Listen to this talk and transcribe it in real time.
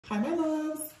Hi, my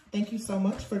loves. Thank you so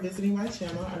much for visiting my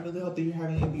channel. I really hope that you're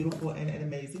having a beautiful and an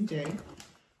amazing day.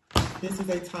 This is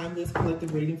a timeless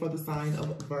collective reading for the sign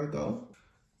of Virgo.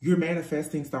 You're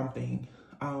manifesting something.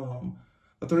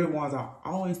 The Three of Wands, I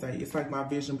always say, it's like my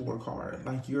vision board card.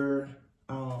 Like you're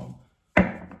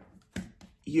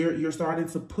starting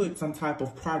to put some type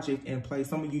of project in place.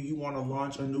 Some of you want to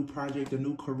launch a new project, a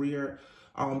new career.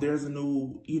 There's a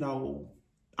new,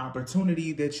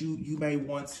 opportunity that you may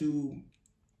want to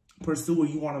pursue, or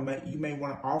you may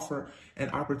want to offer an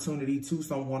opportunity to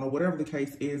someone, or whatever the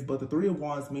case is. But the Three of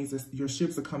Wands means that your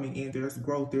ships are coming in. There's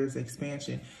growth, there's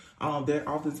expansion. That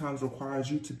oftentimes requires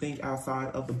you to think outside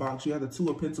of the box. You have the Two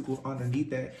of Pentacles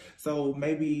underneath that. So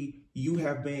maybe you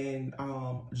have been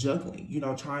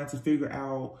juggling, trying to figure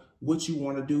out what you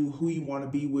want to do, who you want to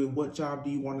be with, what job do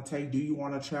you want to take, do you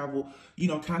want to travel,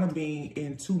 kind of being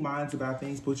in two minds about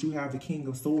things. But you have the King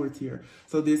of Swords here.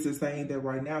 So this is saying that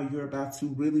right now you're about to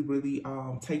really, really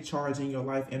take charge in your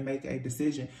life and make a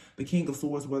decision. The King of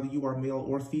Swords, whether you are male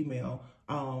or female,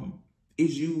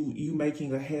 is you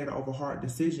making a head over heart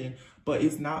decision. But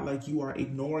it's not like you are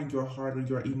ignoring your heart or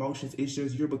your emotions. It's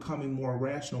just you're becoming more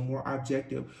rational, more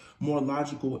objective, more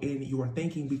logical in your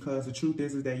thinking, because the truth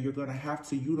is that you're going to have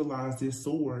to utilize this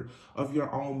sword of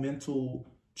your own mental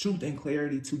truth and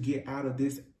clarity to get out of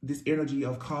this energy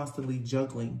of constantly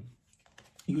juggling.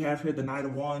 You have here the Knight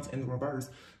of Wands in the reverse.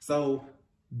 So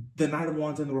the Knight of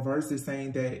Wands in the reverse is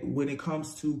saying that when it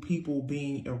comes to people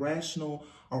being irrational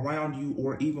around you,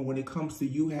 or even when it comes to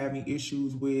you having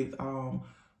issues with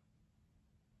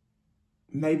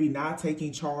maybe not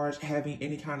taking charge, having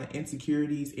any kind of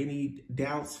insecurities, any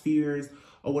doubts, fears,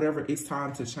 or whatever, it's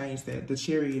time to change that. The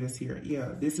Chariot is here.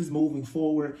 Yeah, this is moving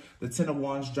forward. The Ten of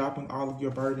Wands, dropping all of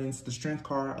your burdens. The Strength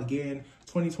card, again,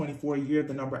 2024, year of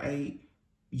the number 8.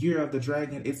 Year of the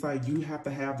Dragon. It's like you have to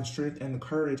have the strength and the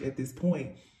courage at this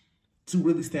point to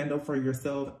really stand up for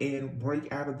yourself and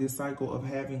break out of this cycle of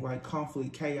having like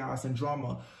conflict, chaos, and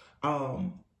drama.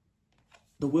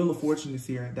 The Wheel of Fortune is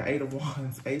here. The Eight of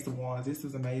Wands, Ace of Wands. This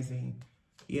is amazing.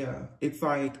 Yeah, it's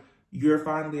like you're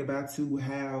finally about to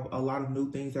have a lot of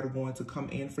new things that are going to come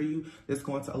in for you that's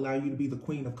going to allow you to be the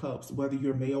Queen of Cups, whether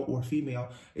you're male or female.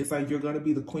 It's like you're going to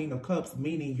be the Queen of Cups,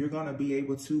 meaning you're going to be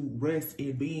able to rest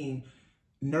in being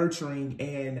nurturing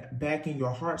and back in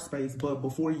your heart space. But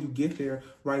before you get there,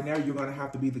 right now, you're going to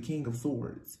have to be the King of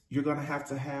Swords. You're going to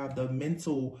have the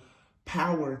mental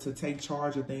power to take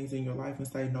charge of things in your life and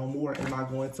say, no more am I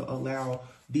going to allow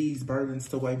these burdens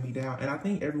to weigh me down. And I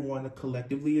think everyone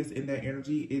collectively is in that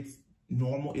energy. It's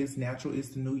normal, it's natural, it's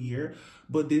the new year.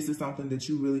 But this is something that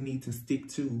you really need to stick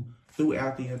to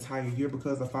throughout the entire year,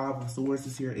 because the Five of Swords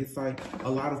is here. It's like a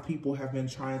lot of people have been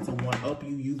trying to one-up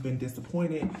you. You've been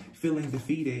disappointed, feeling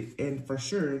defeated. And for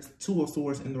sure, Two of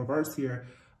Swords in the reverse here.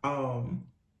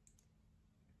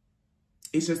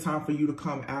 It's just time for you to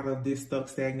come out of this stuck,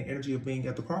 stagnant energy of being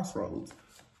at the crossroads.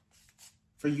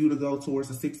 For you to go towards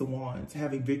the Six of Wands,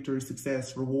 having victory,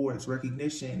 success, rewards,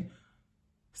 recognition.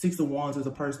 Six of Wands is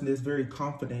a person that's very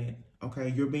confident, okay?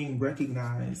 You're being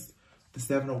recognized. The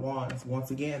Seven of Wands,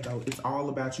 once again, though, it's all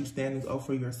about you standing up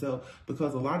for yourself,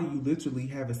 because a lot of you literally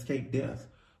have escaped death,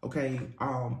 okay?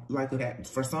 Like that,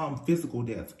 for some, physical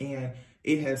death. And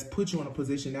it has put you in a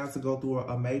position now to go through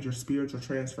a major spiritual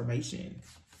transformation.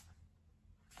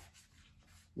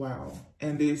 Wow.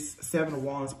 And this Seven of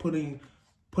Wands, putting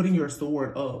your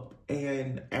sword up,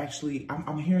 and actually,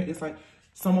 I'm hearing, it's like,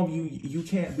 some of you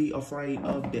can't be afraid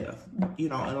of death,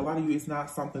 and a lot of you, it's not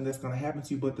something that's going to happen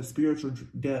to you, but the spiritual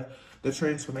death, the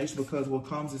transformation, because what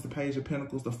comes is the Page of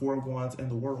Pentacles, the Four of Wands,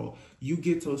 and the world. You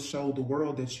get to show the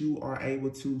world that you are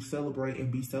able to celebrate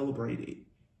and be celebrated,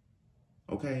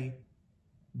 okay?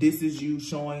 This is you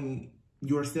showing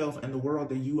yourself and the world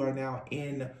that you are now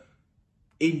in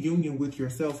union with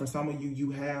yourself. For some of you,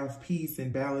 you have peace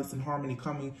and balance and harmony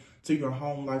coming to your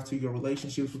home life, to your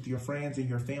relationships with your friends and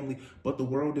your family. But the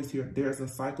world is here. There's a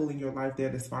cycle in your life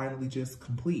that is finally just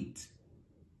complete.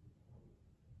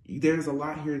 There's a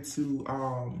lot here to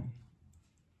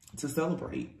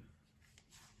celebrate.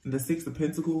 The Six of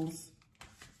Pentacles,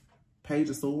 Page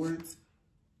of Swords.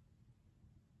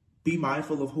 Be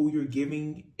mindful of who you're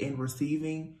giving and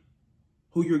receiving,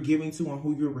 who you're giving to and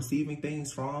who you're receiving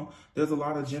things from. There's a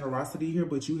lot of generosity here,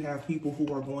 but you have people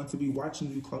who are going to be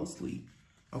watching you closely,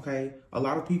 okay? A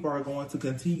lot of people are going to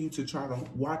continue to try to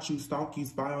watch you, stalk you,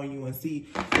 spy on you, and see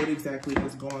what exactly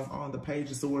is going on. The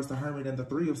Page of Swords, the Hermit, and the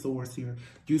Three of Swords here.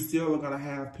 You still are going to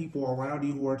have people around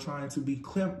you who are trying to be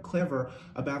clever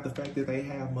about the fact that they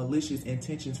have malicious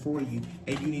intentions for you,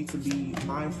 and you need to be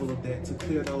mindful of that to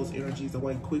clear those energies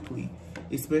away quickly,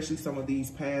 especially some of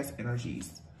these past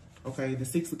energies. Okay, the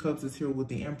Six of Cups is here with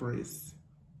the Empress.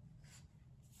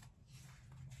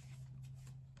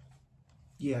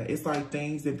 Yeah, it's like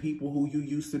things that people who you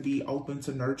used to be open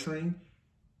to nurturing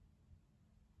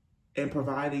and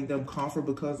providing them comfort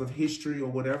because of history or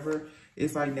whatever.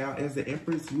 It's like now as the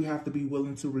Empress, you have to be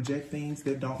willing to reject things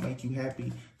that don't make you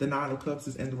happy. The Nine of Cups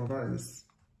is in the reverse.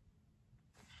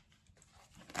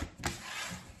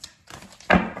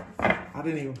 I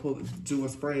didn't even do a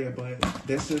spread, but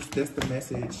that's the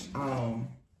message.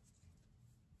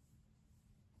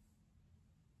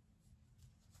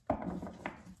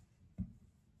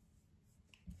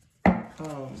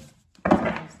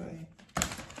 Let's say.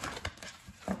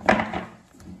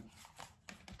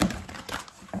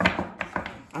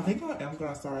 I think I am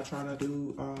gonna start trying to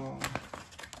do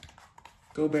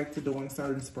go back to doing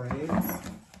certain spreads.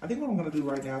 I think what I'm gonna do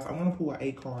right now is I'm gonna pull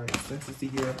 8 cards since it's the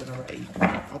year of the number 8.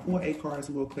 I'll pull 8 cards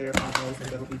who will clarify those, and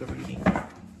that'll be the reading.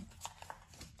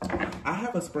 I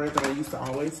have a spread that I used to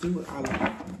always do.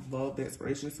 I love that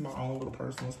spread. It's just my own little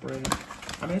personal spread.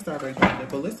 I may start breaking it,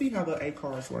 but let's see how the 8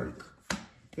 cards work.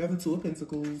 We have the 2 of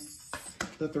Pentacles,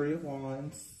 the 3 of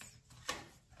Wands,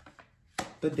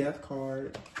 the Death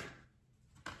card,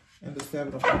 and the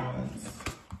 7 of Wands.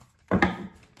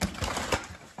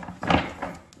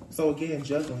 So again,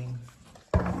 juggling.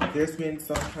 There's been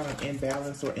some kind of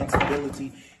imbalance or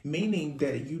instability, meaning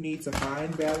that you need to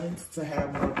find balance to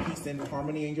have more peace and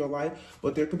harmony in your life.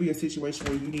 But there could be a situation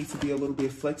where you need to be a little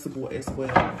bit flexible as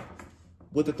well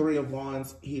with the 3 of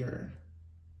Wands here.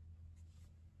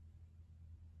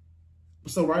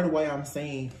 So right away, I'm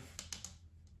saying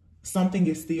something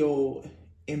is still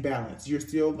in balance. You're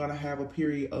still going to have a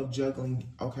period of juggling,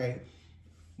 okay?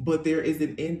 But there is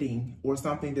an ending or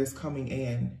something that's coming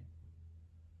in.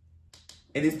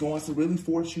 And it's going to really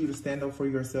force you to stand up for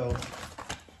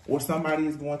yourself. Or somebody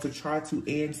is going to try to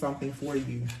end something for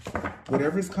you.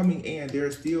 Whatever is coming in,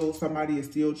 somebody is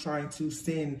still trying to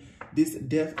send this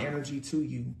death energy to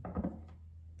you.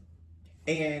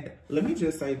 And let me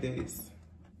just say this.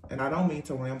 And I don't mean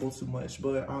to ramble too much,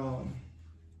 but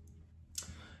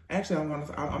actually I'm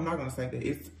not gonna say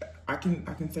that. I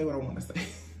can say what I want to say.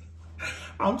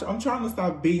 I'm trying to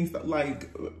stop being like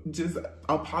just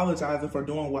apologizing for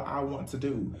doing what I want to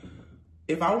do.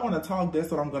 If I want to talk,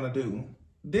 that's what I'm gonna do.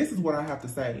 This is what I have to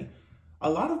say. A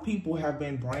lot of people have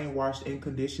been brainwashed and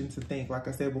conditioned to think, like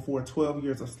I said before, 12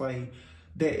 years of slave,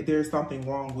 that there's something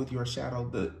wrong with your shadow.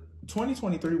 The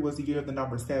 2023 was the year of the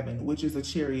number 7, which is a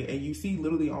chariot. And you see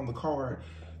literally on the card,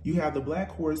 you have the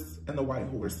black horse and the white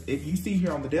horse. If you see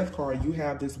here on the death card, you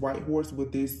have this white horse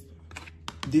with this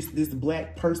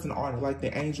black person on it, like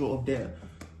the angel of death.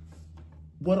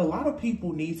 What a lot of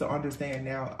people need to understand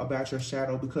now about your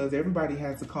shadow, because everybody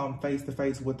has to come face to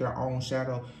face with their own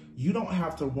shadow. You don't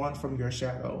have to run from your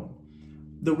shadow.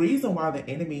 The reason why the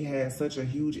enemy has such a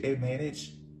huge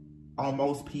advantage on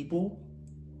most people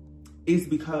is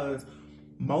because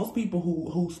most people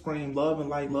who scream love and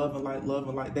light, love and light, love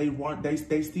and light,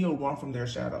 they still run from their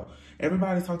shadow.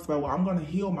 Everybody talks about, well, I'm going to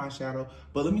heal my shadow.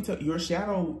 But let me tell you, your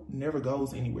shadow never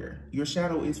goes anywhere. Your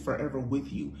shadow is forever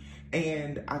with you.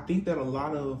 And I think that a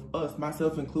lot of us,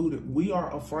 myself included, we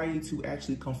are afraid to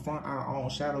actually confront our own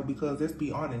shadow, because let's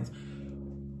be honest,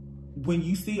 when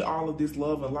you see all of this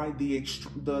love and light,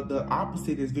 the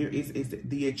opposite is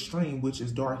the extreme, which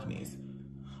is darkness.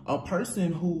 A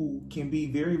person who can be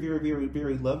very, very, very,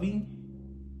 very loving,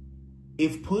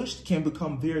 if pushed, can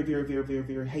become very, very, very, very,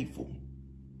 very hateful,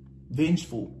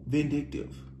 vengeful,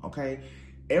 vindictive, okay?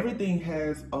 Everything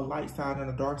has a light side and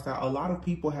a dark side. A lot of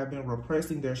people have been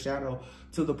repressing their shadow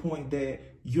to the point that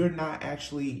you're not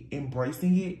actually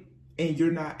embracing it, and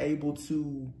you're not able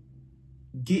to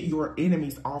get your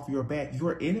enemies off your back.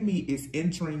 Your enemy is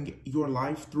entering your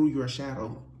life through your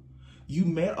shadow. You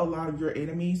met a lot of your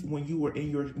enemies when you were in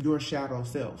your shadow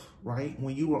self, right?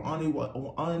 When you were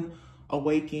unawakened,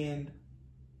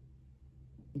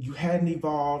 you hadn't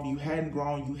evolved, you hadn't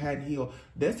grown, you hadn't healed.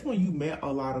 That's when you met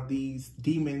a lot of these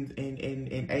demons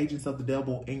and agents of the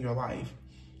devil in your life.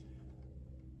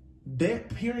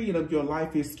 That period of your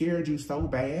life has scared you so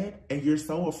bad, and you're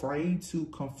so afraid to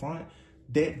confront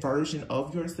that version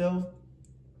of yourself,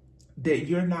 that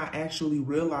you're not actually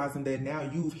realizing that now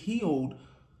you've healed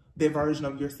that version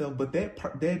of yourself, but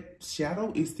that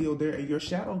shadow is still there, and your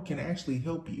shadow can actually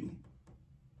help you.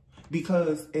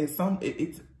 Because it's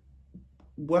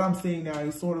what I'm seeing now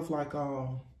is sort of like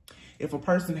if a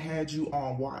person had you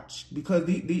on watch, because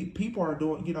the people are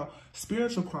doing, you know,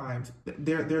 spiritual crimes.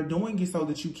 They're doing it so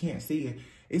that you can't see it.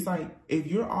 It's like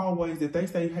if they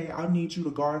say, hey, I need you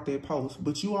to guard that post,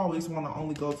 but you always want to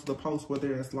only go to the post where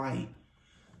there's light.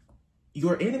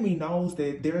 your enemy knows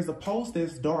that there's a post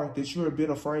that's dark that you're a bit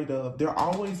afraid of. They're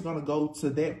always going to go to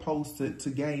that post to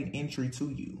gain entry to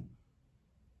you,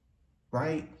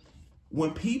 right?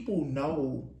 When people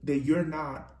know that you're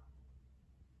not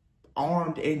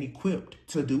armed and equipped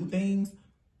to do things,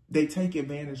 they take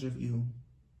advantage of you.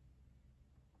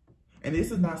 And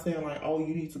this is not saying like, oh,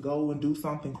 you need to go and do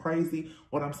something crazy.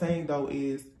 What I'm saying though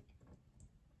is,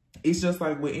 it's just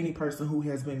like with any person who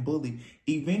has been bullied.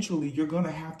 Eventually, you're going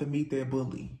to have to meet that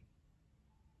bully.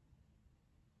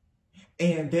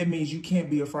 And that means you can't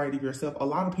be afraid of yourself. A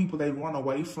lot of people, they run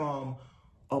away from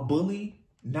a bully,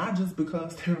 not just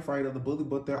because they're afraid of the bully,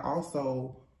 but they're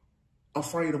also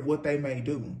afraid of what they may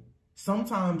do.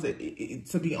 Sometimes,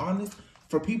 to be honest,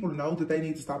 for people to know that they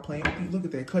need to stop playing with you, look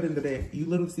at that, cut into that. You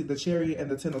literally see the Chariot and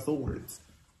the Ten of Swords.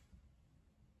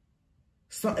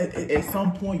 So at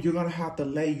some point, you're going to have to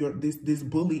lay this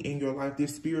bully in your life,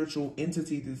 this spiritual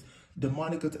entity, this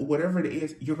demonic, whatever it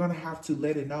is, you're going to have to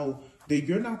let it know that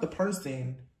you're not the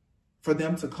person for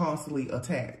them to constantly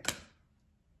attack.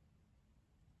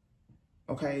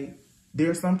 Okay?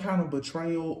 There's some kind of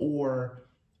betrayal or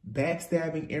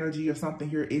backstabbing energy or something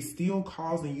here. It's still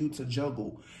causing you to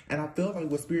juggle. And I feel like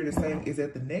what Spirit is saying is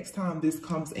that the next time this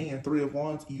comes in, Three of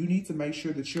Wands, you need to make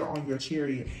sure that you're on your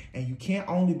Chariot, and you can't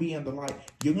only be in the light.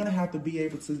 You're going to have to be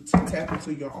able to tap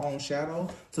into your own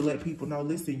shadow to let people know,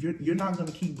 listen, you're not going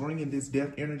to keep bringing this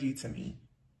death energy to me.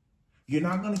 You're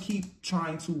not going to keep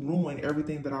trying to ruin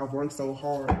everything that I've worked so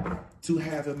hard to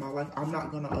have in my life. I'm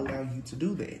not going to allow you to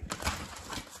do that.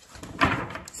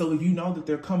 So if you know that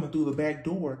they're coming through the back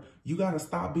door, you got to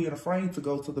stop being afraid to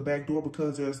go to the back door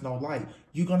because there's no light.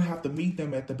 You're going to have to meet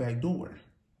them at the back door.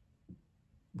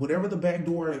 Whatever the back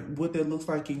door, what that looks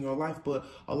like in your life. But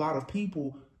a lot of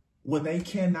people, when they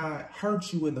cannot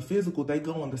hurt you in the physical, they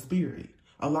go in the spirit.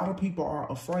 A lot of people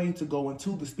are afraid to go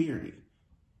into the spirit,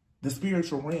 the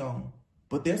spiritual realm.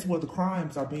 But that's where the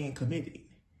crimes are being committed.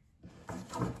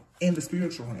 In the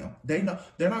spiritual realm. They know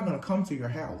they're not going to come to your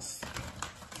house.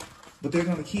 But they're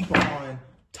going to keep on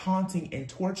taunting and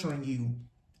torturing you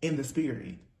in the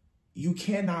spirit. You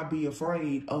cannot be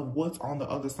afraid of what's on the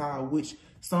other side, which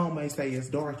some may say is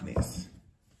darkness.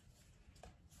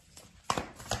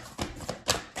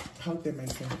 Hope that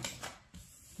makes sense.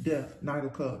 Death, Knight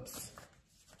of Cups.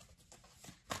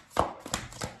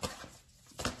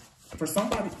 For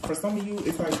some of you,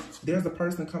 it's like there's a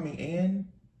person coming in,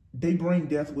 they bring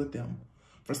death with them.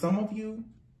 For some of you,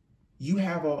 you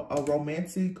have a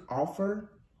romantic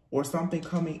offer or something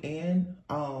coming in,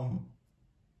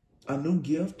 a new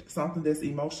gift, something that's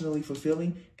emotionally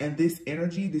fulfilling. And this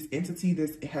energy, this entity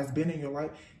that has been in your life,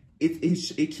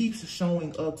 it keeps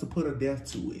showing up to put a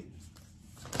death to it.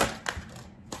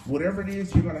 Whatever it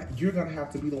is, you're gonna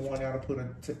have to be the one now to put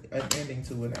an ending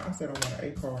to it. Now, I said I want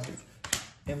 8 cards,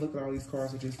 and look at all these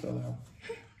cards that just fell out.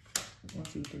 1,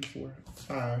 2, 3, 4,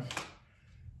 5.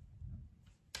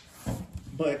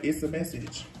 But it's a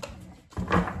message.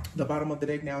 The bottom of the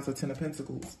deck now is a 10 of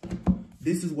Pentacles.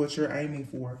 This is what you're aiming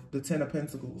for, the 10 of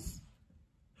Pentacles.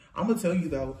 I'm going to tell you,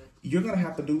 though, you're going to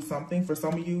have to do something. For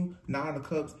some of you, 9 of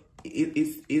Cups,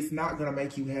 it's not going to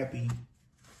make you happy.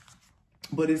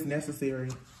 But it's necessary.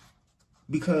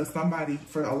 Because somebody,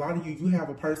 for a lot of you, you have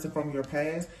a person from your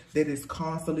past that is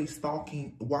constantly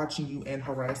stalking, watching you, and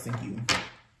harassing you.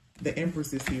 The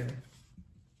Empress is here.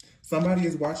 Somebody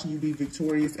is watching you be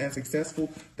victorious and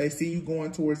successful. They see you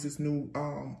going towards this new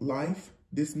life,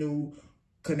 this new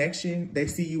connection. They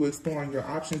see you exploring your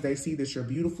options. They see that you're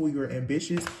beautiful, you're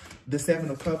ambitious. The 7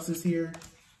 of Cups is here.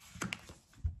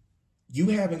 You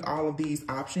having all of these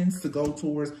options to go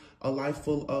towards a life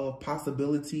full of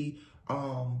possibility,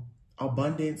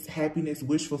 abundance, happiness,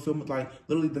 wish fulfillment. Like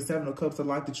literally the 7 of Cups, the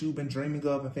life that you've been dreaming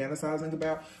of and fantasizing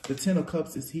about. The 10 of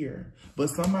Cups is here. But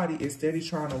somebody is steady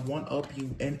trying to one-up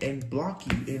you and block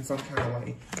you in some kind of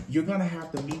way. You're going to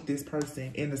have to meet this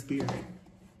person in the spirit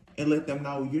and let them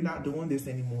know you're not doing this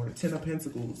anymore. 10 of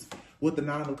Pentacles with the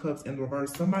 9 of Cups in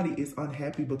reverse. Somebody is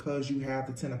unhappy because you have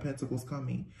the 10 of Pentacles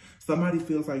coming. Somebody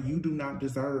feels like you do not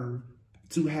deserve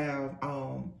to have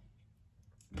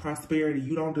prosperity.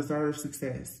 You don't deserve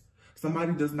success.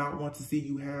 Somebody does not want to see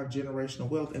you have generational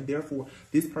wealth, and therefore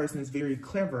this person is very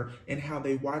clever in how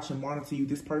they watch and monitor you.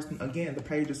 This person, again, the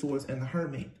Page of Swords and the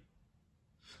Hermit.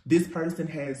 This person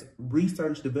has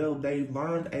researched, developed, they've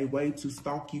learned a way to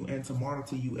stalk you and to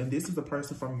monitor you, and this is a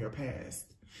person from your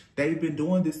past. They've been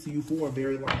doing this to you for a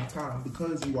very long time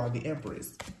because you are the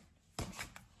Empress.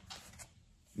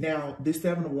 Now, this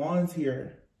 7 of Wands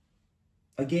here,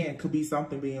 again, could be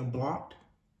something being blocked.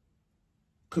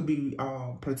 Could be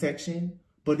protection,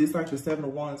 but it's like the 7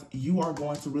 of Wands. You are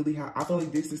going to really have, I feel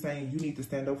like this is saying you need to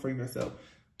stand up for yourself.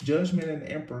 Judgment and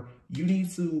the Emperor. You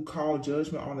need to call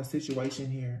judgment on a situation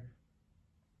here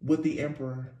with the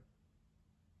Emperor.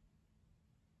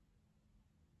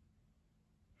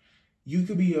 You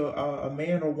could be a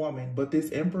man or woman, but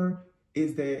this Emperor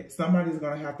is that somebody's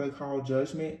going to have to call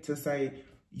judgment to say,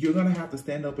 you're going to have to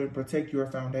stand up and protect your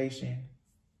foundation.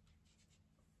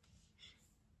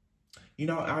 You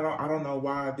know, I don't know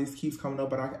why this keeps coming up,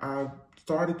 but I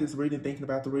started this reading thinking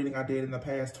about the reading I did in the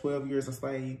past 12 Years a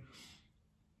Slave.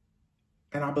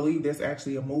 And I believe that's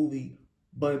actually a movie,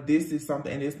 but this is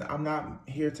something, and I'm not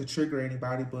here to trigger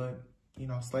anybody, but, you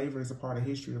know, slavery is a part of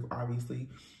history, obviously.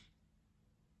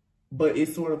 But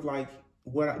it's sort of like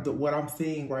what I'm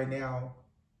seeing right now.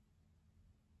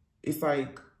 It's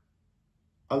like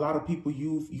a lot of people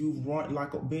you've run,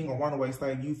 like being a runaway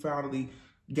slave, you finally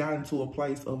got into a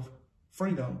place of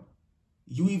freedom.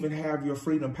 You even have your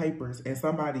freedom papers, and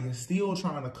somebody is still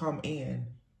trying to come in,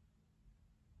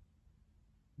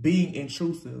 being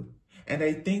intrusive. And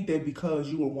they think that because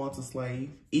you were once a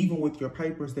slave, even with your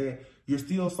papers, that you're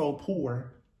still so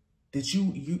poor that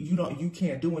you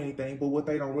can't do anything. But what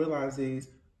they don't realize is,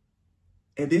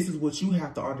 and this is what you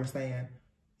have to understand,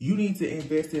 you need to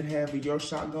invest in having your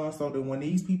shotgun so that when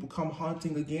these people come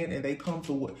hunting again and they come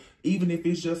to what, even if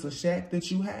it's just a shack that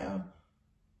you have,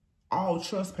 all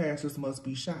trespassers must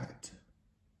be shot.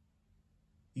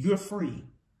 You're free.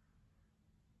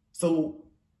 So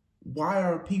why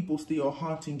are people still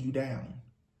hunting you down?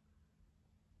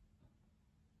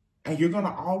 And you're going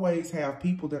to always have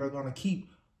people that are going to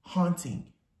keep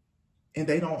hunting, and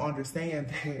they don't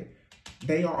understand that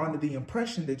they are under the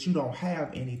impression that you don't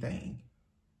have anything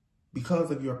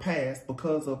because of your past,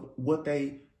 because of what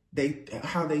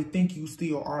how they think you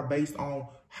still are based on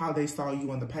how they saw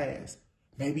you in the past.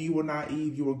 Maybe you were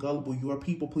naive, you were gullible, you were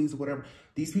people pleaser, whatever.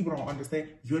 These people don't understand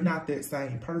you're not that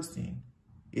same person.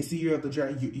 It's the year of the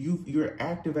dragon. You're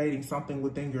activating something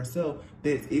within yourself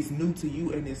that is new to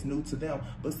you and it's new to them.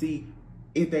 But see,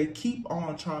 if they keep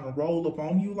on trying to roll up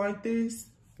on you like this,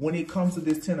 when it comes to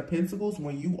this 10 of Pentacles,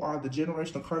 when you are the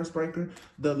generational curse breaker,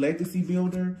 the legacy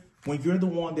builder, when you're the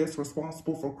one that's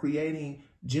responsible for creating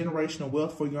generational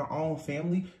wealth for your own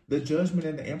family, the Judgment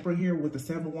and the Emperor here with the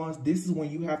 7 of Wands, this is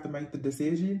when you have to make the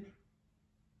decision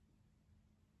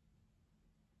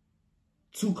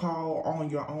to call on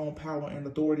your own power and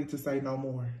authority to say no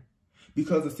more.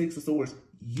 Because the 6 of Swords,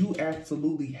 you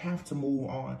absolutely have to move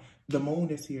on. The Moon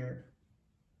is here.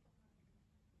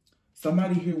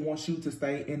 Somebody here wants you to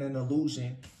stay in an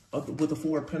illusion with the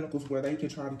 4 of Pentacles where they can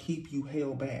try to keep you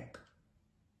held back.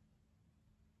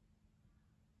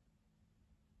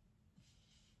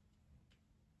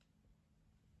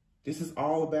 This is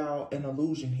all about an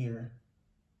illusion here.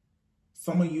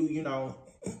 Some of you, you know,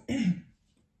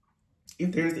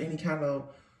 if there's any kind of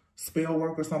spell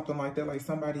work or something like that, like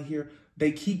somebody here,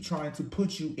 they keep trying to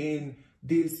put you in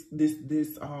this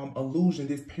illusion,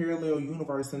 this parallel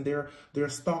universe, and they're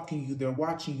stalking you, they're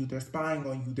watching you, they're spying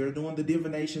on you, they're doing the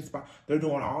divination spy, they're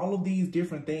doing all of these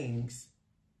different things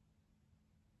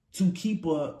to keep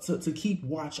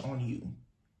watch on you.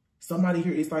 Somebody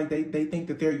here, it's like they think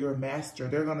that they're your master.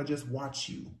 They're gonna just watch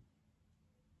you.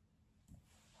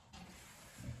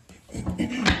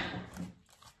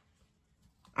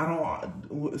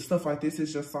 Stuff like this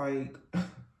is just like,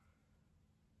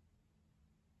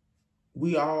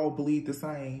 we all bleed the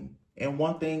same. And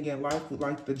one thing in life,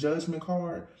 like the Judgment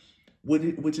card,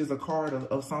 which is a card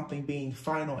of something being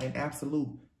final and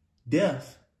absolute,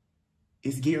 death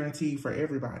is guaranteed for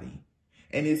everybody.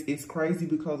 And it's crazy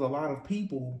because a lot of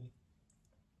people,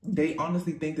 they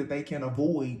honestly think that they can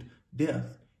avoid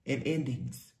death and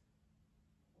endings.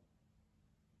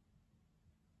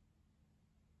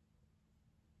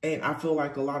 And I feel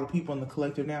like a lot of people in the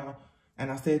collective now,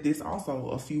 and I said this also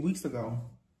a few weeks ago,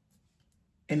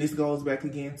 and this goes back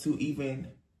again to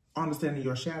even understanding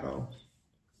your shadow.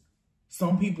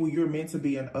 Some people, you're meant to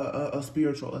be a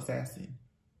spiritual assassin.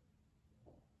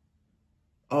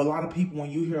 A lot of people,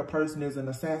 when you hear a person is an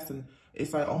assassin,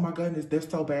 it's like, oh my goodness, they're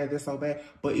so bad, they're so bad.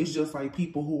 But it's just like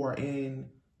people who are in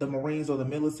the Marines or the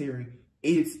military.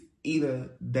 It's either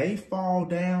they fall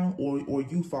down or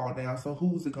you fall down. So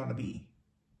who's it gonna be?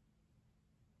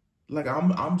 Like,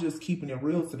 I'm just keeping it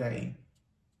real today.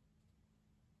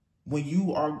 When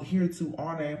you are here to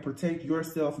honor and protect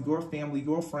yourself, your family,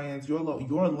 your friends, your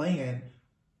land,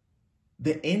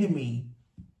 the enemy,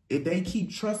 if they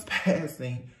keep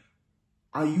trespassing,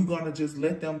 are you going to just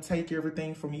let them take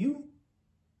everything from you?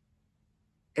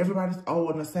 Everybody's, oh,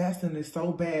 an assassin is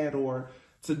so bad, or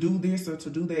to do this or to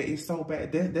do that is so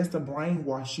bad. That's to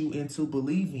brainwash you into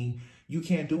believing you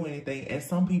can't do anything. And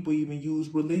some people even use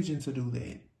religion to do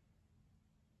that.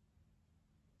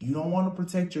 You don't want to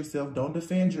protect yourself. Don't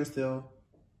defend yourself.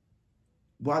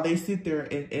 While they sit there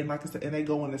and like I said, and they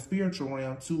go in the spiritual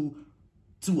realm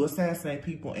to assassinate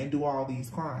people and do all these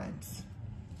crimes.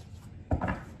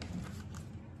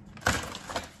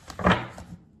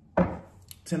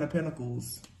 Ten of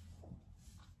Pentacles.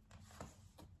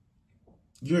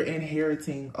 You're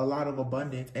inheriting a lot of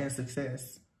abundance and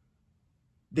success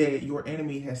that your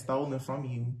enemy has stolen from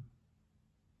you.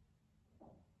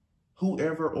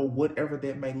 Whoever or whatever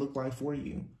that may look like for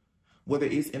you. Whether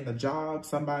it's in the job,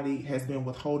 somebody has been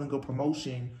withholding a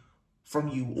promotion from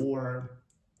you, or,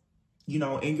 you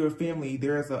know, in your family,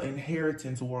 there's an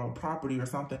inheritance or a property or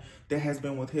something that has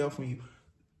been withheld from you.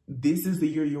 This is the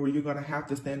year where you're going to have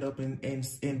to stand up and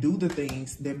do the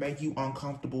things that make you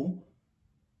uncomfortable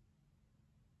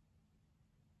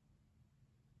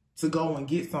to go and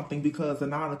get something, because the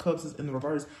Nine of Cups is in the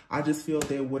reverse. I just feel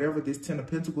that whatever this Ten of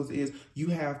Pentacles is, you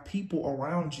have people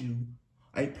around you,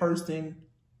 a person,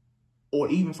 or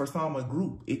even for some, a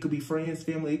group. It could be friends,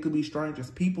 family, it could be strangers.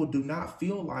 People do not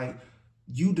feel like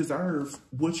you deserve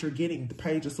what you're getting. The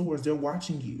Page of Swords, they're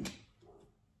watching you.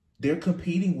 They're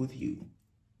competing with you.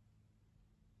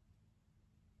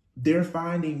 They're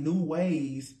finding new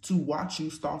ways to watch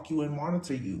you, stalk you, and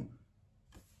monitor you.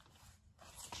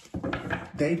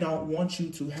 They don't want you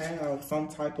to have some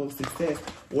type of success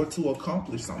or to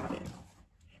accomplish something.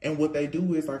 And what they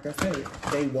do is, like I said,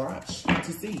 they watch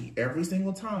to see. Every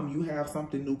single time you have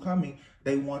something new coming,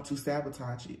 they want to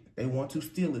sabotage it. They want to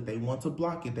steal it. They want to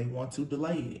block it. They want to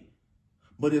delay it.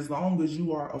 But as long as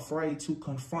you are afraid to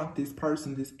confront this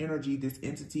person, this energy, this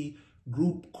entity,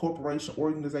 group, corporation,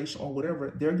 organization, or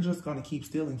whatever, they're just going to keep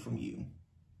stealing from you.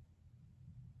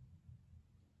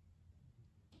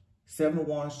 Seven of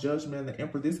Wands, Judgment, and the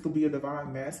Emperor. This could be a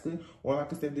divine masculine, or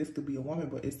like I said, this could be a woman,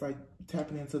 but it's like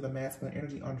tapping into the masculine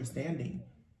energy, understanding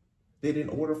that in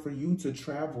order for you to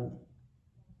travel,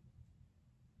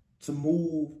 to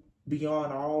move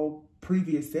beyond all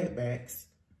previous setbacks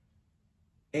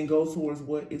and go towards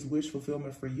what is wish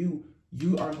fulfillment for you,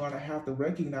 you are going to have to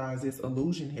recognize this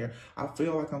illusion here. I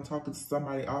feel like I'm talking to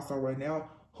somebody also right now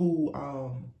who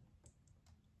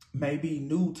may be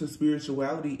new to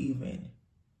spirituality even.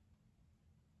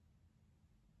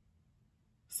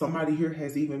 Somebody here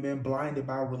has even been blinded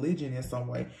by religion in some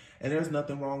way. And there's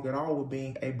nothing wrong at all with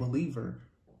being a believer.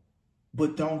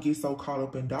 But don't get so caught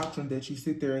up in doctrine that you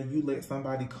sit there and you let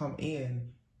somebody come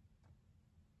in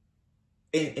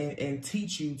and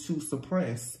teach you to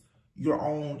suppress your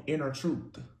own inner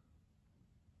truth.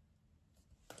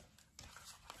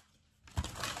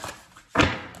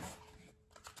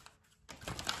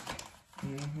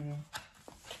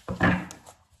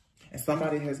 And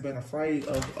somebody has been afraid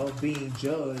of being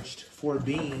judged for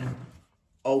being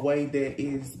a way that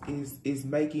is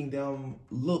making them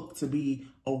look to be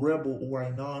a rebel or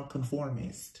a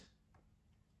nonconformist.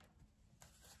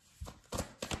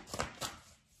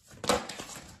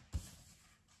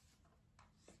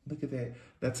 Look at that.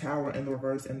 The Tower in the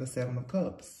reverse and the Seven of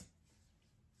Cups.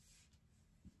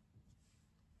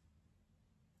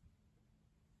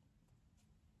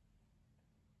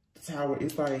 The Tower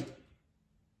is like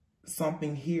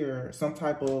something here, some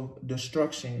type of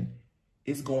destruction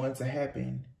is going to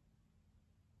happen.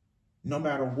 No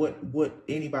matter what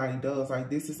anybody does, like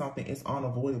this is something, it's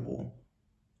unavoidable.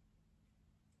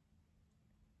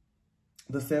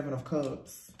 The Seven of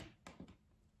Cups.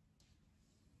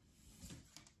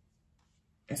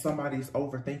 And somebody's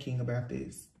overthinking about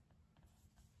this.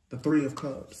 The Three of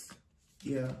Cups.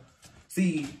 Yeah.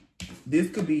 See, this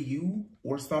could be you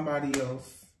or somebody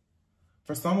else.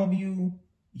 For some of you,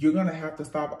 you're going to have to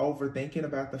stop overthinking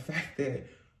about the fact that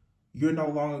you're no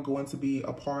longer going to be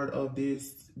a part of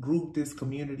this group, this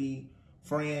community,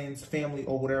 friends, family,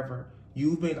 or whatever.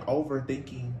 You've been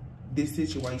overthinking this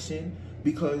situation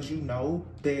because you know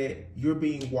that you're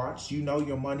being watched. You know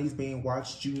your money's being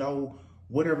watched. You know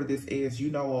whatever this is. You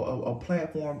know a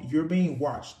platform. You're being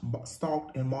watched,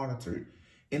 stalked, and monitored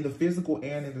in the physical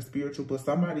and in the spiritual. But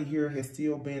somebody here has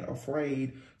still been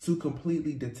afraid to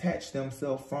completely detach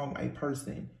themselves from a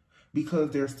person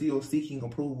because they're still seeking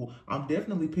approval. I'm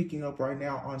definitely picking up right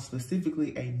now on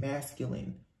specifically a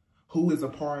masculine who is a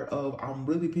part of, I'm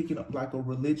really picking up like a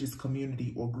religious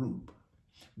community or group.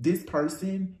 This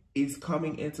person is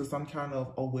coming into some kind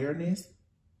of awareness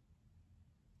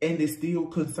and is still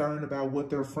concerned about what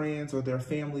their friends or their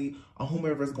family or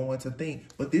whomever is going to think.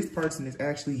 But this person is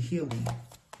actually healing.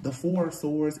 The Four of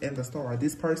Swords and the Star.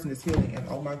 This person is healing. And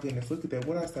oh my goodness, look at that.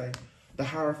 What I say? The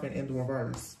Hierophant in the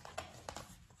reverse.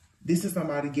 This is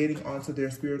somebody getting onto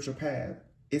their spiritual path.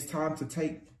 It's time to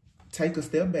take a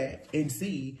step back and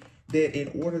see that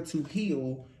in order to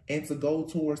heal and to go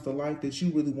towards the life that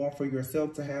you really want for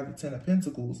yourself, to have the 10 of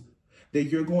Pentacles, that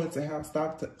you're going to have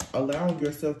stop allowing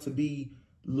yourself to be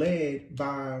led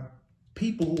by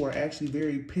people who are actually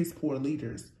very piss poor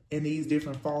leaders and these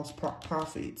different false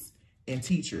prophets and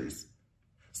teachers.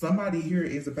 Somebody here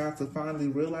is about to finally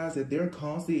realize that they're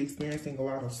constantly experiencing a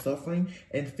lot of suffering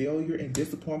and failure and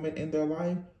disappointment in their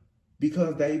life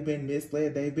because they've been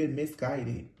misled, they've been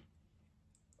misguided.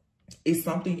 It's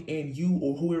something in you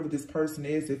or whoever this person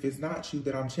is, if it's not you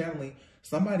that I'm channeling,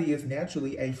 somebody is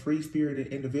naturally a free-spirited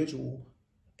individual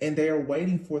and they are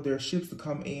waiting for their ships to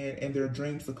come in and their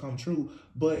dreams to come true.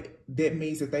 But that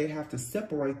means that they have to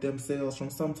separate themselves from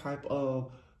some type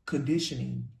of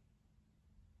conditioning,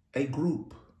 a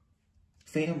group,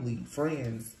 family,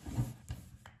 friends.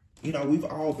 You know, we've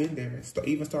all been there,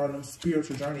 even starting a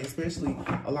spiritual journey, especially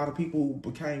a lot of people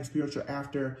who became spiritual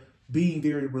after being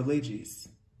very religious.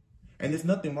 And there's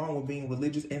nothing wrong with being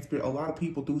religious and spirit. A lot of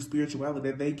people through spirituality,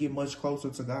 they get much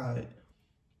closer to God.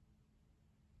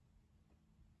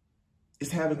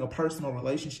 It's having a personal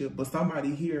relationship. But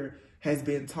somebody here has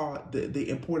been taught the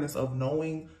importance of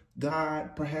knowing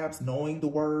God, perhaps knowing the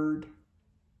word,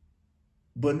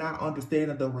 but not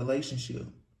understanding the relationship.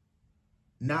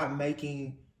 Not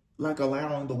making, like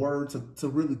allowing the word to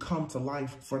really come to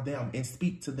life for them and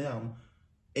speak to them.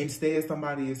 Instead,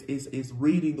 somebody is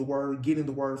reading the word, getting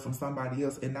the word from somebody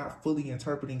else and not fully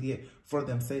interpreting it for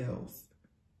themselves.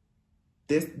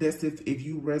 That's if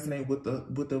you resonate with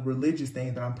the religious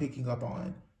thing that I'm picking up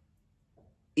on.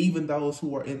 Even those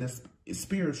who are in the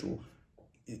spiritual,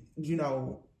 you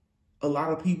know, a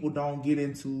lot of people don't get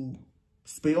into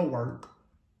spell work,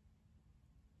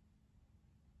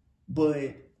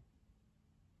 but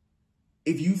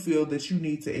if you feel that you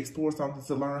need to explore something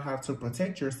to learn how to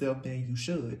protect yourself, then you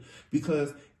should.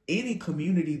 Because any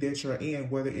community that you're in,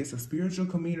 whether it's a spiritual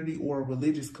community or a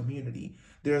religious community,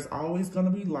 there's always going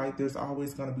to be light. There's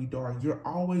always going to be dark. You're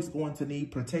always going to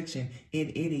need protection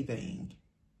in anything.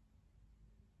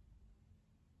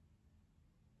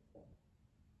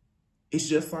 It's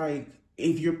just like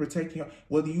if you're protecting,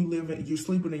 whether you're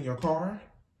sleeping in your car,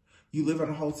 you live in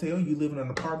a hotel, you live in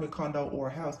an apartment, condo, or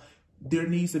a house, there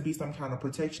needs to be some kind of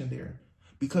protection there.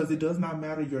 Because it does not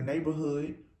matter your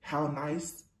neighborhood, how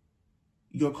nice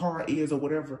your car is or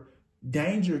whatever.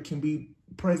 Danger can be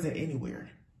present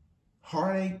anywhere.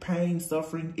 Heartache, pain,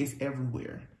 suffering is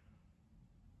everywhere.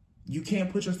 You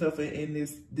can't put yourself in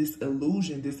this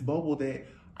illusion, this bubble that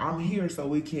I'm here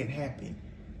so it can't happen.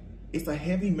 It's a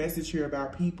heavy message here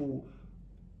about people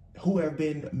who have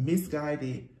been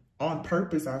misguided on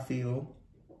purpose, I feel,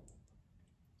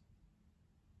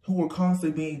 who are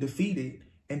constantly being defeated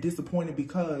and disappointed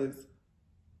because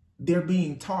they're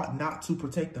being taught not to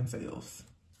protect themselves.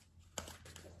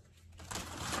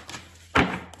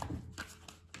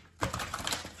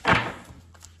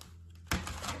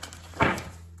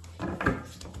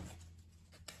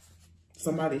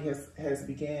 Somebody has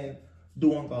began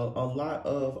doing a lot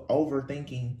of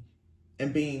overthinking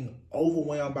and being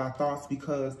overwhelmed by thoughts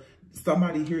because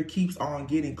somebody here keeps on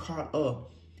getting caught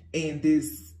up in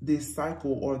this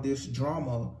cycle or this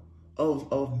drama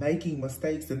of making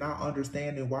mistakes and not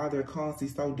understanding why they're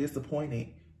constantly so disappointed.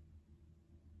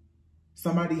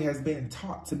 Somebody has been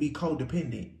taught to be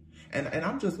codependent. And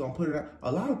I'm just going to put it out.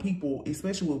 A lot of people,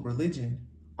 especially with religion,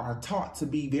 are taught to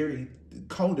be very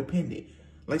codependent.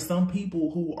 Like some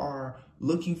people who are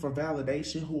looking for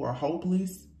validation, who are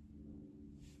hopeless,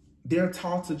 they're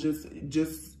taught to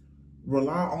just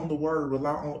rely on the word,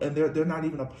 and they're not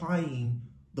even applying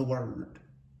the word.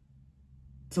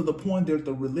 To the point that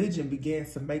the religion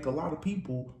begins to make a lot of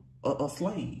people a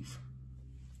slave.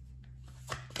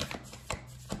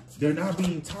 They're not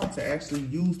being taught to actually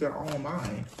use their own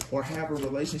mind or have a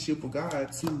relationship with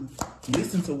God, to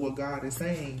listen to what God is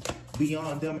saying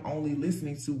beyond them only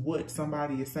listening to what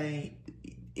somebody is saying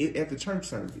at the church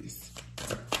service.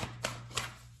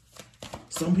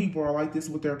 Some people are like this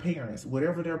with their parents.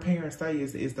 Whatever their parents say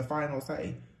is the final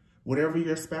say. Whatever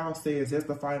your spouse says, that's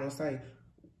the final say.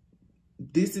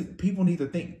 People need to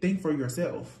think for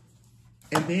yourself.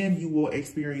 And then you will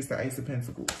experience the Ace of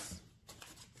Pentacles.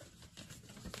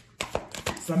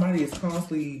 Somebody is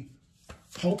constantly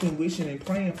hoping, wishing, and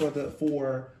praying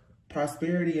for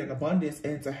prosperity and abundance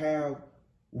and to have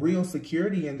real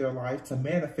security in their life, to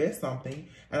manifest something.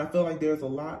 And I feel like there's a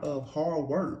lot of hard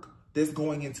work that's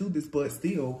going into this, but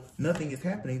still nothing is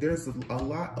happening. There's a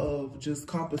lot of just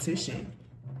competition,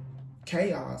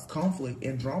 chaos, conflict,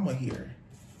 and drama here.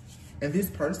 And this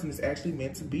person is actually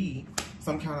meant to be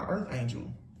some kind of earth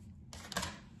angel.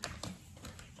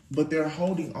 But they're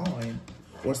holding on,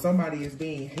 or somebody is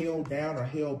being held down or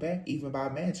held back even by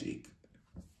magic.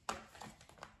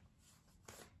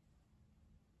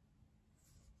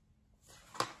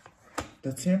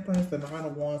 The Temperance, the Nine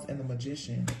of Wands, and the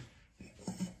Magician.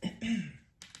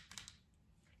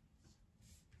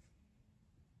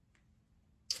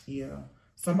 Yeah.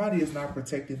 Somebody is not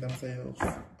protecting themselves,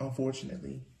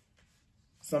 unfortunately.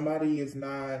 Somebody is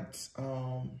not,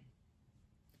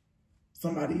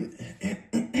 somebody,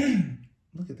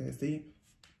 look at that, see?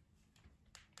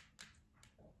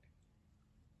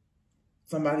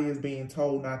 Somebody is being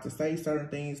told not to say certain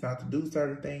things, not to do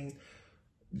certain things.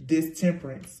 This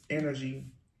Temperance energy,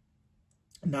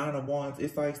 Nine of Wands,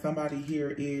 it's like somebody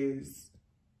here is,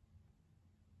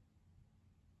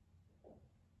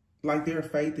 like their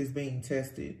faith is being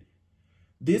tested.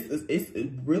 This is, it's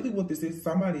really what this is.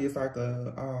 Somebody is like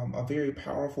a very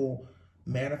powerful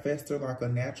manifester, like a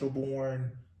natural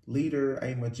born leader,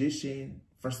 a magician,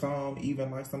 for some, even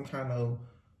like some kind of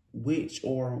witch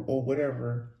or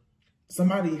whatever.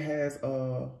 Somebody has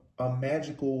a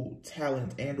magical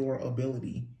talent and or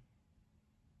ability.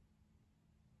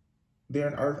 They're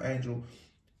an earth angel,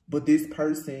 but this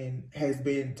person has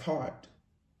been taught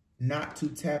not to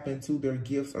tap into their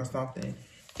gifts or something.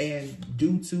 And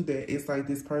due to that, it's like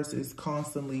this person is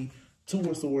constantly Two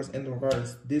of Swords in the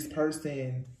reverse. This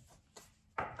person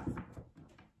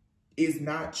is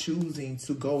not choosing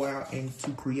to go out and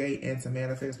to create and to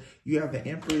manifest. You have the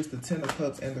Empress, the Ten of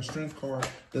Cups, and the Strength card,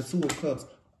 the Two of Cups.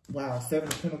 Wow, Seven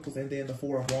of Pentacles, and then the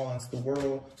Four of Wands, the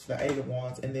World, the Eight of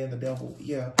Wands, and then the Devil.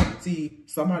 Yeah, see,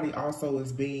 somebody also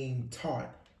is being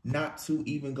taught not to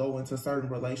even go into certain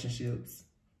relationships.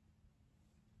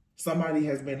 Somebody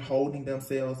has been holding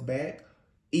themselves back,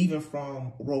 even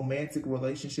from romantic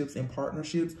relationships and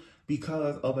partnerships,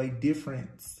 because of a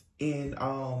difference in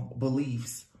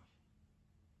beliefs.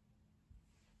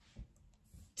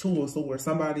 Two of Swords.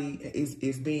 Somebody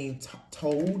is being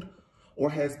told or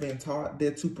has been taught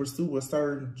that to pursue a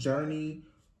certain journey,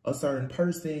 a certain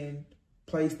person,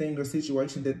 place, thing, or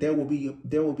situation, that there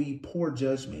will be poor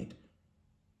judgment.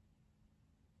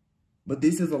 But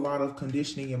this is a lot of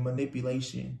conditioning and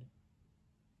manipulation.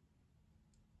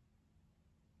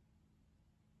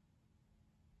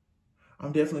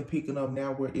 I'm definitely picking up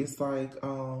now where it's like,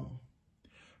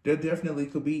 there definitely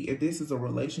could be, if this is a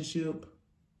relationship,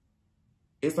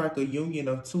 it's like a union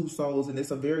of two souls, and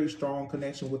it's a very strong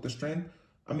connection with the Strength.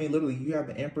 I mean, literally, you have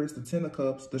the Empress, the Ten of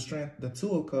Cups, the Strength, the Two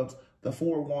of Cups, the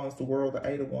Four of Wands, the World, the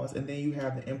Eight of Wands, and then you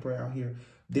have the Emperor out here.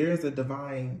 There's a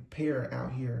divine pair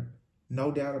out here.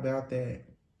 No doubt about that.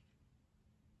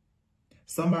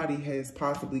 Somebody has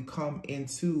possibly come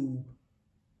into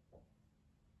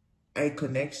a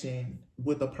connection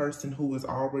with a person who is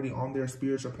already on their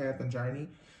spiritual path and journey.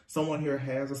 Someone here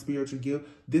has a spiritual gift.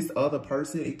 This other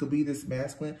person, it could be this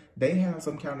masculine, they have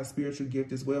some kind of spiritual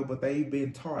gift as well, but they've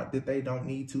been taught that they don't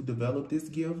need to develop this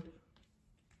gift,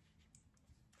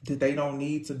 that they don't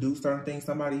need to do certain things.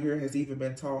 Somebody here has even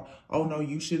been taught, oh no,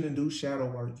 you shouldn't do shadow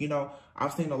work. You know,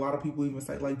 I've seen a lot of people even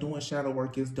say like doing shadow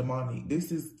work is demonic.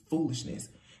 This is foolishness.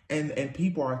 And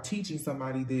people are teaching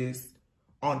somebody this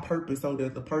on purpose so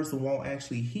that the person won't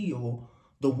actually heal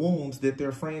the wounds that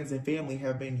their friends and family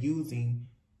have been using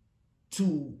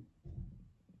to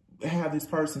have this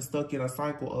person stuck in a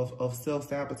cycle of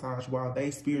self-sabotage while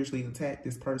they spiritually attack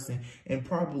this person and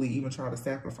probably even try to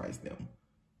sacrifice them.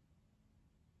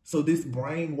 So this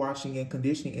brainwashing and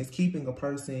conditioning is keeping a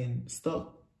person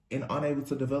stuck and unable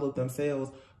to develop themselves,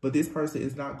 but this person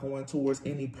is not going towards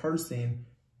any person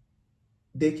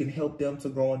that can help them to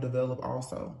grow and develop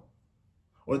also.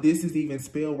 Or this is even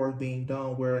spell work being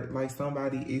done where like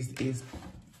somebody is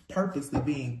purposely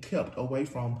being kept away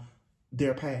from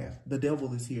their path. The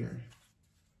devil is here.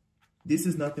 This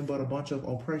is nothing but a bunch of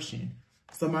oppression.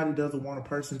 Somebody doesn't want a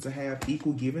person to have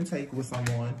equal give and take with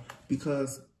someone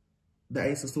because the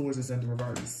Ace of Swords is in the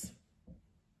reverse.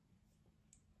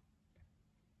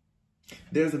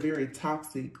 There's a very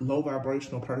toxic, low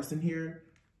vibrational person here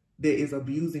that is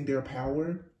abusing their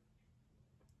power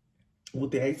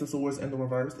with the Ace of Swords in the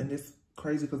reverse. And it's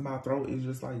crazy because my throat is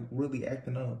just like really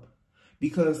acting up.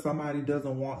 Because somebody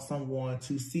doesn't want someone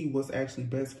to see what's actually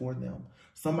best for them.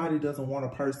 Somebody doesn't want a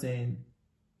person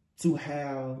to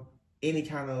have any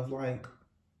kind of like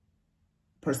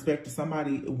perspective.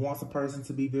 Somebody wants a person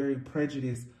to be very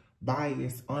prejudiced,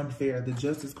 biased, unfair. The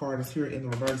Justice card is here in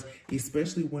the reverse,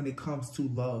 especially when it comes to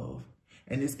love.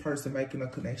 And this person making a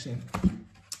connection.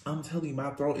 I'm telling you, my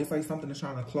throat, it's like something is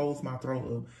trying to close my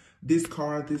throat up. This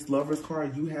card, this Lover's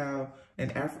card, you have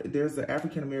there's an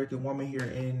African-American woman here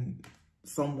and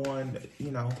someone,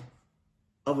 you know,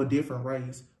 of a different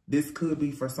race. This could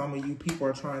be for some of you. People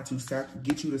are trying to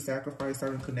get you to sacrifice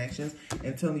certain connections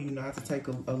and telling you not to take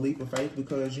a leap of faith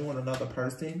because you and another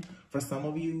person. For some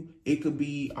of you, it could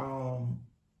be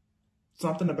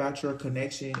Something about your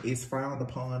connection is frowned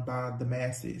upon by the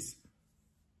masses.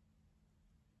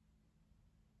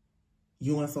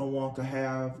 You and someone could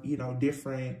have, you know,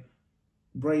 different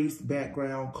race,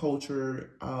 background, culture.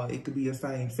 It could be the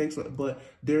same sex, but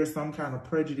there's some kind of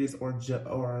prejudice or